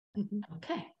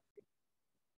Okay.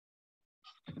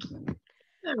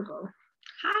 There we go.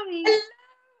 Hi. Hello,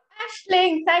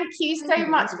 Aisling. Thank you so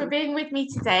much for being with me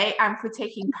today and for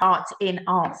taking part in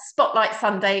our Spotlight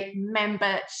Sunday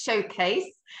member showcase.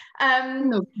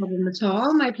 No problem at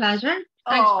all. My pleasure.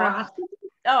 Thanks for asking.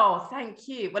 Oh, thank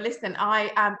you. Well, listen,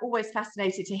 I am always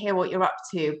fascinated to hear what you're up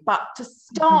to. But to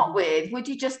start with, would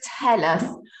you just tell us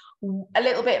a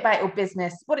little bit about your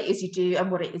business, what it is you do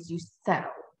and what it is you sell?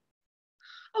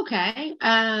 Okay.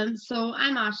 So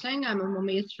I'm Aisling. I'm a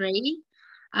mummy of 3.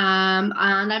 And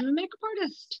I'm a makeup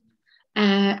artist.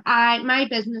 My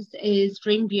business is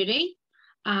Dream Beauty.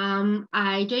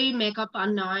 I do makeup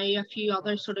and now a few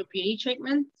other sort of beauty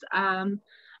treatments.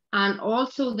 And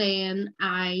also then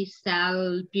I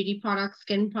sell beauty products,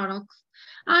 skin products,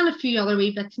 and a few other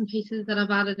wee bits and pieces that I've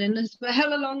added in as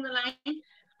well along the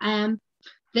line.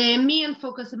 The main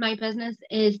focus of my business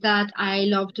is that I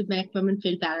love to make women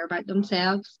feel better about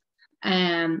themselves.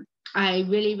 I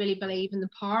really, really believe in the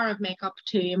power of makeup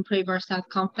to improve our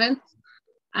self-confidence.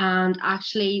 And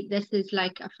actually, this is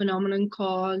like a phenomenon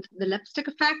called the lipstick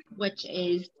effect, which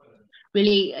is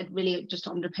it really just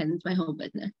underpins my whole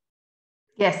business.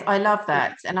 Yes, I love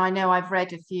that. And I know I've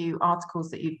read a few articles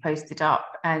that you've posted up,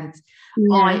 and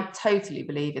I totally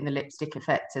believe in the lipstick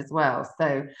effect as well.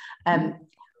 So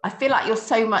I feel like you're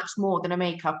so much more than a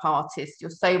makeup artist.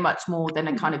 You're so much more than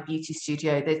a kind of beauty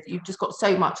studio. You've just got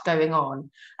so much going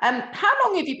on. How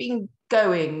long have you been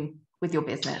going with your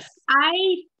business?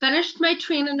 I finished my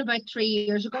training about 3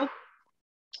 years ago.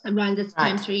 Around this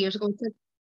time, 3 years ago. It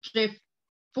took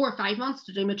 4 or 5 months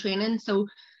to do my training. So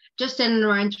just in and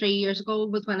around 3 years ago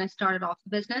was when I started off the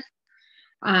business.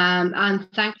 And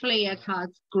thankfully it has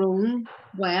grown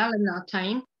well in that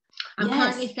time. I'm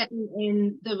currently sitting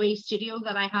in the wee studio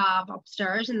that I have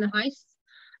upstairs in the house.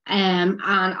 And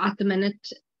at the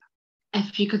minute,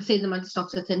 if you could see the amount of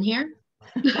stuff that's in here.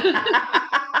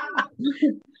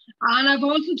 And I've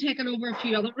also taken over a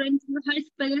few other rooms in the house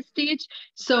by this stage.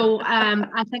 So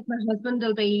I think my husband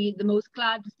will be the most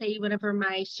glad to see whenever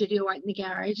my studio out in the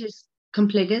garage is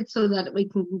completed so that we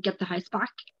can get the house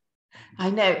back. I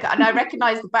know, and I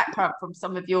recognise the background from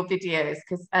some of your videos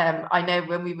because I know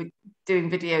when we were doing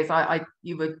videos,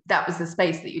 that was the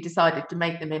space that you decided to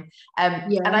make them in.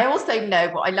 And I also know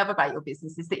what I love about your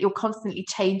business is that you're constantly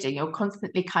changing, you're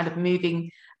constantly kind of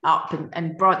moving up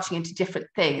and branching into different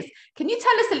things. Can you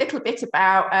tell us a little bit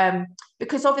about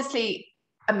because obviously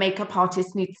a makeup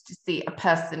artist needs to see a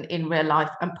person in real life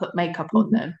and put makeup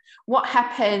on them. What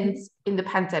happened in the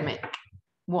pandemic?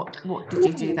 What did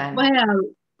you do then? Well,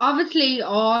 obviously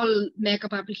all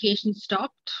makeup applications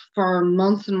stopped for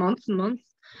months and months and months.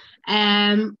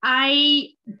 I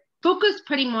focused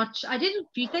pretty much, I did a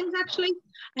few things actually.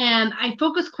 I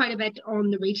focused quite a bit on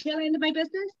the retail end of my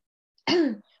business.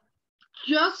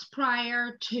 Just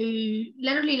prior to,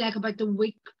 literally like about the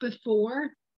week before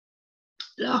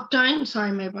lockdown,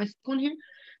 sorry my voice is going here.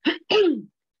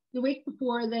 The week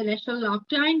before the initial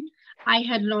lockdown, I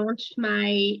had launched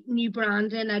my new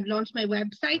branding, I'd launched my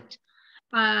website.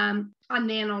 And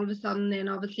then all of a sudden, then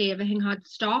obviously everything had to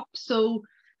stop. So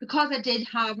because I did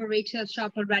have a retail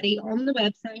shop already on the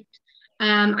website,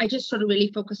 I just sort of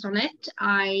really focused on it.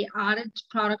 I added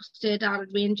products to it,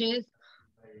 added ranges.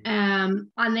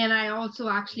 And then I also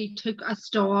actually took a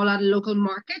stall at a local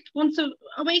market once a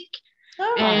week.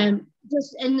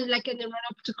 Just in the run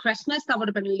up to Christmas. That would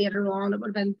have been later on. It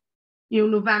would have been,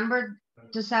 November,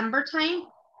 December time.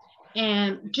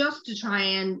 And just to try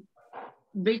and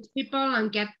reach people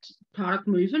and get product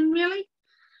moving really.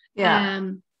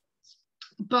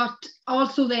 But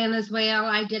also then as well,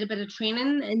 I did a bit of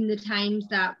training in the times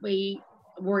that we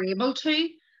were able to.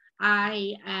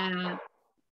 I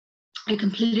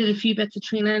completed a few bits of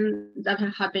training that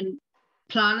I had been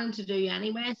planning to do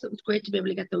anyway, so it was great to be able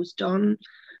to get those done.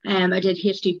 I did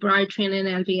HD brow training,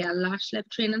 LVL lash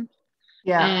lift training.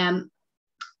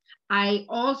 I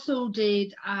also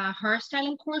did a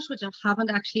hairstyling course, which I haven't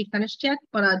actually finished yet,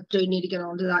 but I do need to get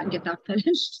onto that and get that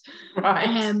finished.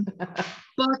 And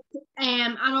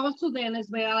also then as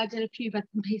well, I did a few bits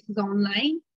and pieces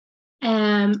online.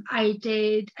 I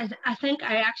think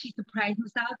I actually surprised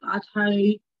myself at how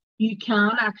you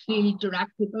can actually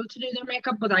direct people to do their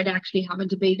makeup without actually having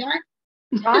to be there.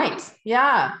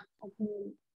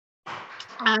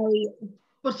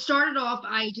 But started off,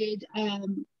 I did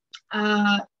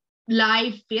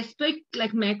live Facebook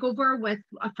makeover with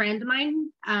a friend of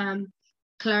mine,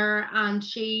 Claire, and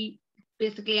she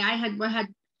basically I had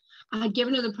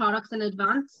given her the products in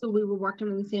advance, so we were working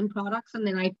on the same products, and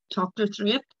then I talked her through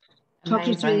it. Talked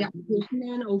her through the application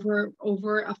then over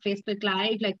a Facebook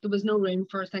Live. There was no room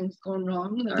for things going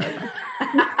wrong there.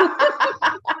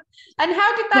 And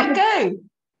how did that go?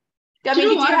 I mean,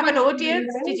 did you have an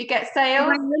audience? Did you get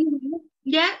sales?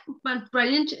 Yeah, it went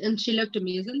brilliant, and she looked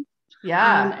amazing.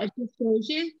 Yeah. And it just shows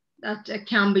you that it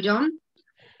can be done.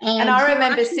 And I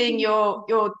remember seeing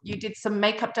you did some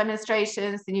makeup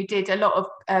demonstrations, and you did a lot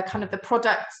of kind of the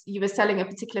products. You were selling a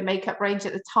particular makeup range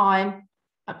at the time.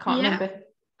 I can't remember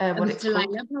what it's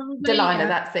called. Delilah,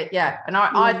 that's it. Yeah. And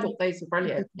I thought those were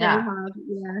brilliant. Yeah.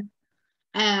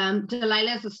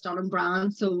 Delilah is a stunning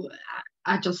brand, so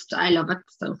I love it.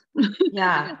 So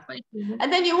yeah.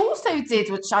 And then you also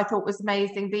did, which I thought was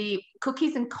amazing, the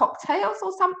cookies and cocktails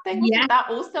or something. Wasn't that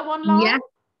also online? Yeah.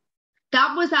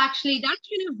 That was actually, that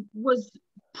kind of was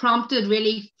prompted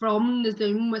really from the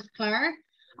Zoom with Claire,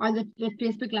 or the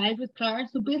Facebook Live with Claire.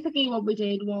 So basically what we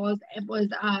did was, it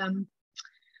was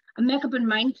a makeup and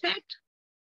mindset.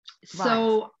 Right.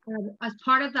 So as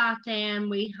part of that,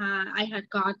 then I had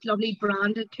got lovely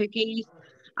branded cookies.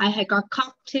 I had got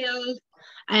cocktails,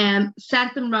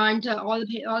 sent them round to all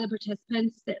the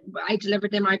participants. I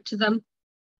delivered them out to them,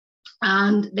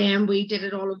 and then we did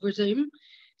it all over Zoom.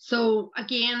 So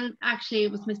again, actually,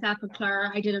 it was myself and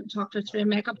Claire. I didn't talk her through a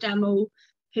makeup demo.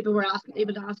 People were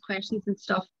able to ask questions and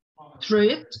stuff through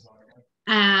it.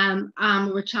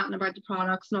 We were chatting about the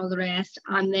products and all the rest.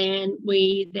 And then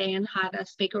we had a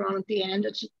speaker on at the end,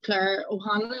 Claire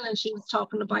O'Hanlon, and she was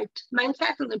talking about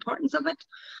mindset and the importance of it.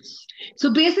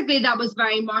 So basically, that was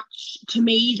very much, to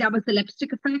me, that was the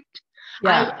lipstick effect.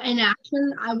 Yeah. In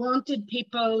action, I wanted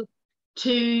people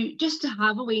to just to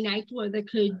have a wee night where they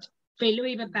could feel a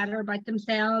wee bit better about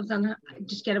themselves and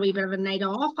just get a wee bit of a night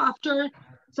off after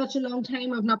such a long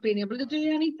time of not being able to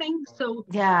do anything. So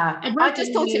yeah, I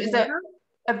just thought it was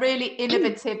a really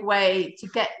innovative way to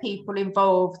get people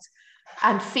involved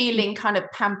and feeling kind of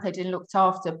pampered and looked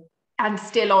after, and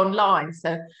still online.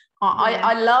 So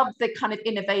I love the kind of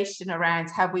innovation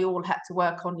around how we all had to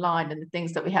work online and the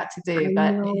things that we had to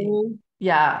do.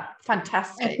 Yeah,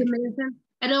 fantastic. It's amazing.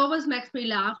 It always makes me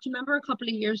laugh. Do you remember a couple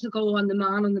of years ago on The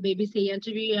Man on the BBC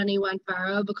interview, and he went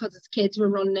viral because his kids were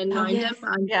running in around him?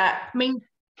 And yeah, I mean,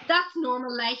 that's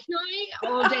normal life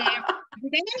now, all day, every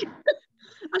day.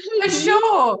 For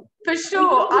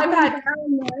sure. I've had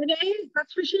nowadays,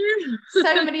 that's for sure.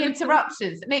 So many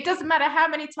interruptions, and it doesn't matter how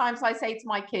many times I say to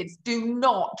my kids, "Do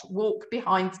not walk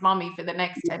behind mummy for the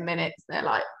next 10 minutes." They're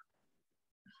like,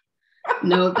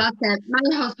 "No, that's it."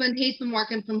 My husband, he's been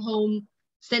working from home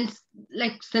since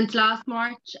last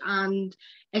March, and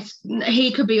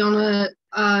he could be on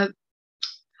a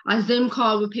Zoom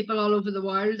call with people all over the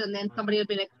world, and then somebody would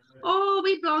be like, "Oh,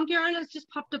 wee blonde girl has just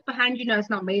popped up behind you." No,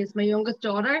 it's not me, it's my youngest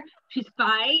daughter. She's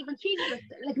 5, and she's just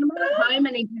like, no matter how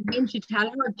many times you tell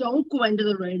her, "Don't go into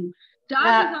the room,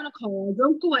 Daddy's on a call,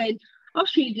 don't go in," oh,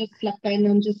 she'll just slip in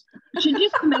and she'll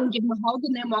just come in and give him a hug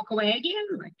and then walk away again.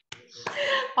 Like,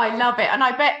 I love it, and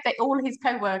I bet that all his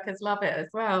co-workers love it as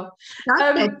well.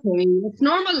 That's it too. It's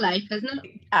normal life, isn't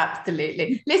it?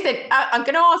 Absolutely. Listen, I'm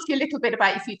going to ask you a little bit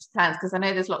about your future plans, because I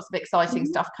know there's lots of exciting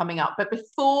stuff coming up. But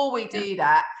before we do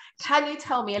that, can you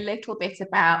tell me a little bit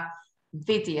about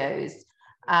videos?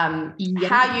 How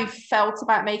you felt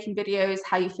about making videos,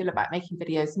 how you feel about making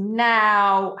videos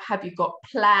now? Have you got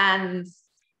plans?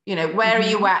 You know, where are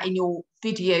you at in your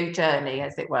video journey,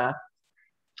 as it were?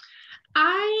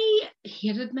 I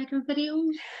hated making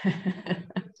videos.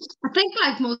 I think,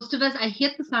 like most of us, I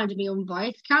hate the sound of my own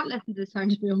voice. Can't listen to the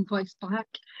sound of my own voice back.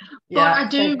 Yeah, but I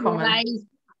do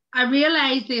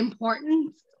realize the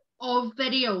importance of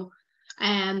video.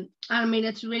 And I mean,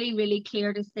 it's really, really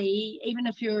clear to see, even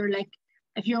if you're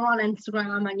on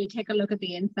Instagram and you take a look at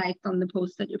the insights on the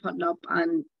posts that you're putting up,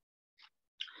 and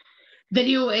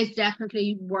video is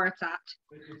definitely where it's at.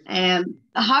 I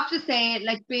have to say,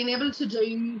 like, being able to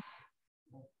do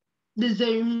the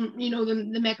Zoom, you know,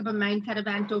 the makeup and mindset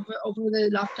event over the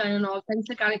lockdown and all things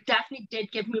like that, it definitely did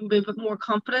give me a bit more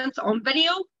confidence on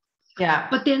video. Yeah.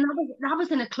 But then that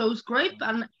was in a closed group,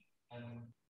 and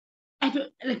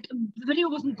the video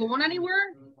wasn't going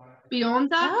anywhere beyond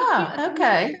that.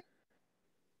 Okay.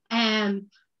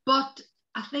 But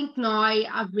I think now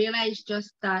I've realized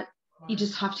just that you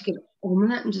just have to get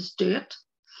on it and just do it.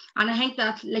 And I think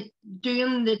that, like,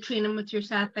 doing the training with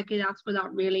yourself, like, that's where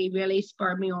that really, really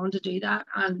spurred me on to do that.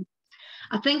 And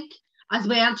I think as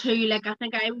well too, like, I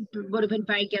think I would have been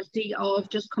very guilty of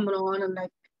just coming on and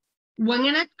like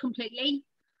winging it completely,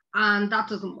 and that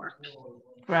doesn't work.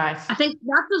 Right. I think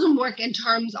that doesn't work in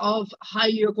terms of how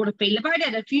you're going to feel about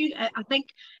it. I think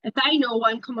if I know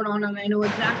I'm coming on and I know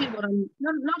exactly what I'm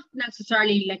not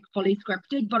necessarily like fully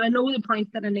scripted, but I know the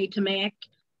points that I need to make.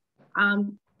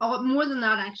 More than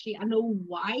that, actually, I know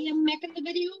why I'm making the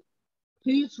video,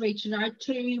 who it's reaching out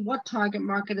to, what target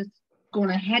market it's going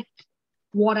to hit,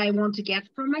 what I want to get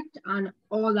from it, and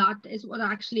all that is what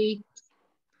actually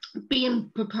being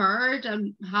prepared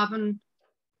and having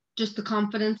just the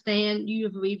confidence. Then you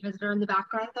have a wee visitor in the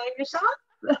background there yourself.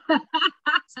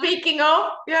 Speaking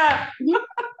of, yeah.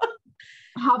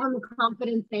 Having the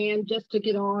confidence then just to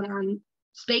get on and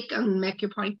speak and make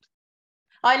your point.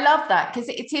 I love that, because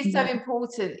it is so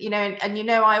important, you know, and you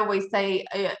know, I always say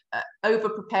over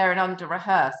prepare and under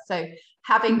rehearse. So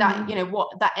having that, you know,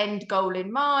 what that end goal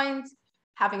in mind,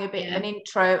 having a bit of an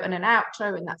intro and an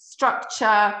outro and that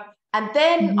structure. And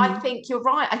then I think you're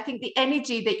right. I think the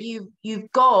energy that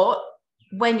you've got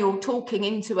when you're talking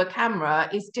into a camera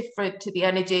is different to the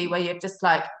energy where you're just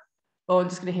like, oh, I'm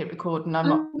just going to hit record and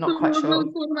I'm not quite sure.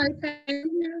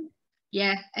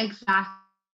 Yeah, exactly.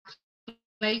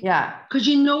 Yeah, because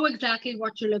you know exactly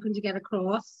what you're looking to get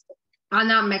across, and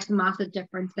that makes a massive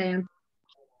difference. Then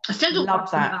I still don't love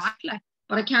that. Back, like,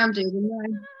 but I can do them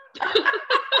now.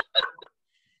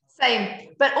 Same,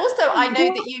 but also I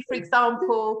know that you, for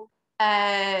example,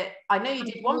 I know you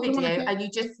did one video and you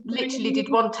just literally did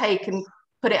one take and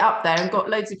put it up there and got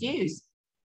loads of views.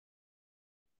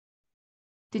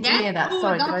 Did you hear that?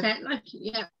 Sorry, that's it. Like,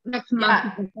 yeah, makes a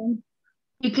massive difference.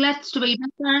 You glitched a wee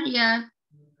bit there, yeah.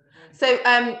 So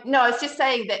no, I was just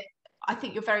saying that I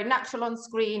think you're very natural on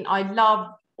screen. I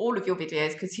love all of your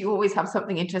videos because you always have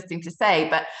something interesting to say,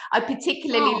 but I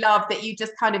particularly love that you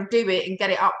just kind of do it and get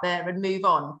it up there and move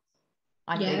on.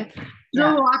 I think.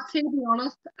 No, actually, to be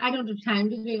honest, I don't have time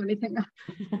to do anything.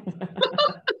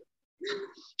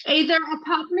 Either it's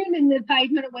happening in the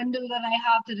 5-minute window that I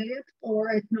have to do it, or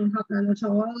it's not happening at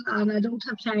all, and I don't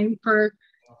have time for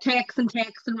takes and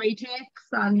retakes.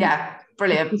 And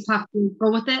brilliant. Just have to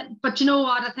go with it. But you know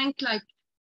what? I think like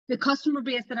the customer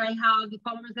base that I have, the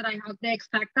followers that I have, they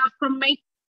expect that from me.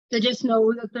 They just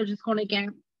know that they're just going to get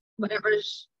whatever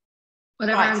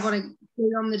I'm going to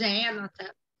do on the day, and that's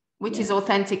it. Which is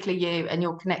authentically you, and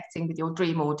you're connecting with your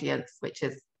dream audience, which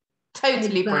is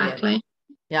totally brilliant.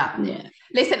 Yeah.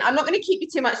 Listen, I'm not going to keep you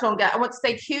too much longer. I want to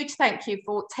say a huge thank you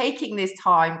for taking this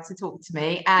time to talk to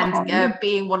me and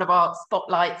being one of our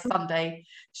Spotlight Sunday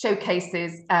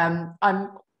showcases. I'm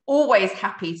always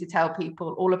happy to tell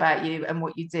people all about you and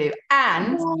what you do.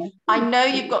 And I know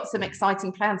you've got some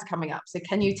exciting plans coming up. So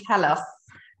can you tell us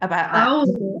about that?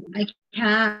 Oh, I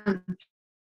can.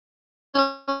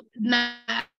 So my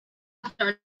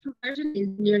version is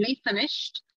nearly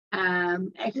finished.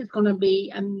 It is going to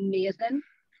be amazing.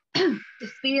 The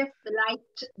space, the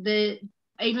light,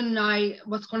 even now,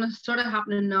 what's going to sort of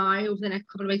happening now over the next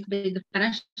couple of weeks will be the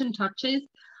finishing touches,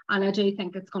 and I do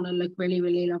think it's going to look really,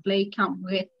 really lovely. Can't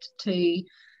wait to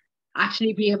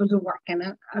actually be able to work in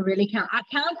it. I really can't. I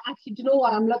can't actually. Do you know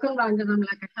what? I'm looking around and I'm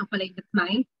like, I can't believe it's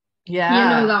mine. Yeah, you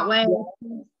know, that way.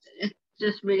 It's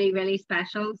just really, really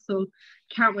special. So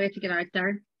can't wait to get out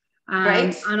there.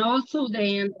 Great. And also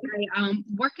then I am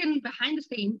working behind the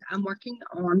scenes. I'm working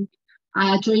on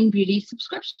a Dream Beauty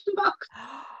subscription box.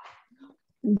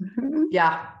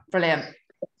 Yeah, brilliant.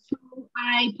 So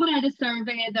I put out a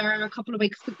survey there a couple of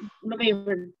weeks, maybe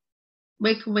a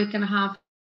week and a half,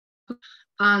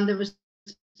 and there was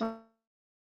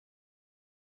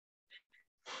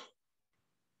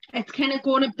it's kind of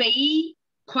going to be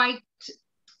quite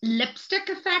lipstick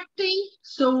effecty,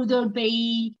 so there'll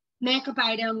be makeup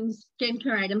items,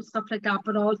 skincare items, stuff like that,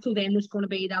 but also then there's going to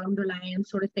be that underlying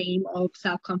sort of theme of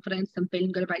self-confidence and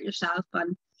feeling good about yourself,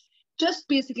 and just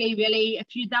basically really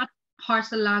if you that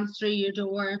parcel lands through your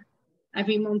door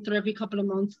every month or every couple of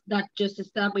months, that just is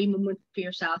that wee moment for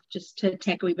yourself just to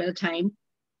take a wee bit of time.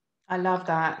 I love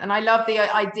that, and I love the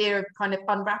idea of kind of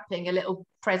unwrapping a little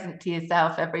present to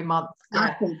yourself every month.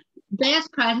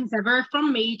 Best presents ever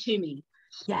from me to me.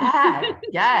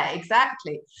 Yeah,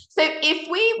 exactly. So if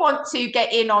we want to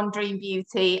get in on Dream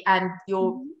Beauty and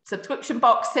your subscription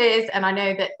boxes, and I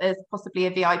know that there's possibly a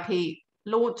VIP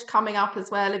launch coming up as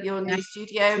well of your new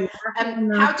studio,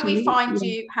 how do we find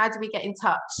you? How do we get in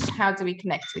touch? How do we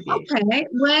connect with you? Okay,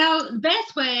 well, the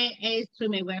best way is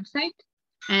through my website,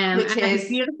 which is a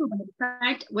beautiful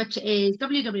website, which is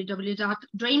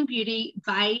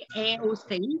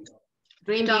www.dreambeautybyAOC.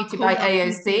 Dream Beauty by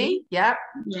AOC, yeah.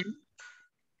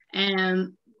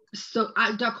 So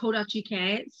at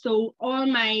 .co.uk. So all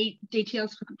my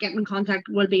details for getting in contact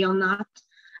will be on that.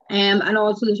 And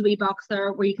also there's a wee box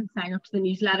there where you can sign up to the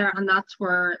newsletter, and that's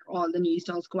where all the news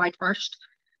does go out first.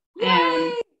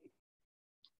 So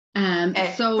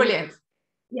brilliant.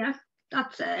 Yeah,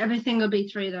 that's everything will be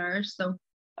through there. So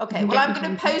okay, well, I'm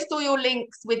going to post all your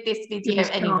links with this video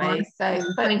anyway. So,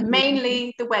 but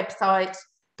mainly the website.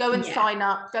 Go and sign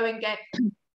up. Go and get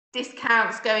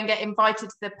discounts, go and get invited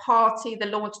to the party, the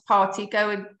launch party, go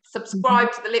and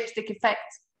subscribe to the Lipstick Effect.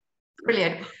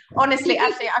 Brilliant. Honestly,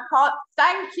 Ashley, I can't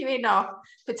thank you enough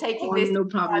for taking this. No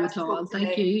problem at all.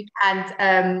 Thank you.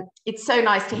 And it's so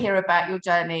nice to hear about your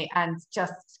journey, and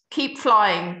just keep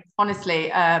flying.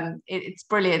 Honestly, it's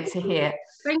brilliant to hear.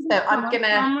 So I'm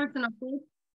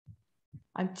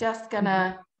just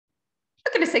gonna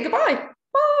say goodbye.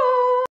 Bye.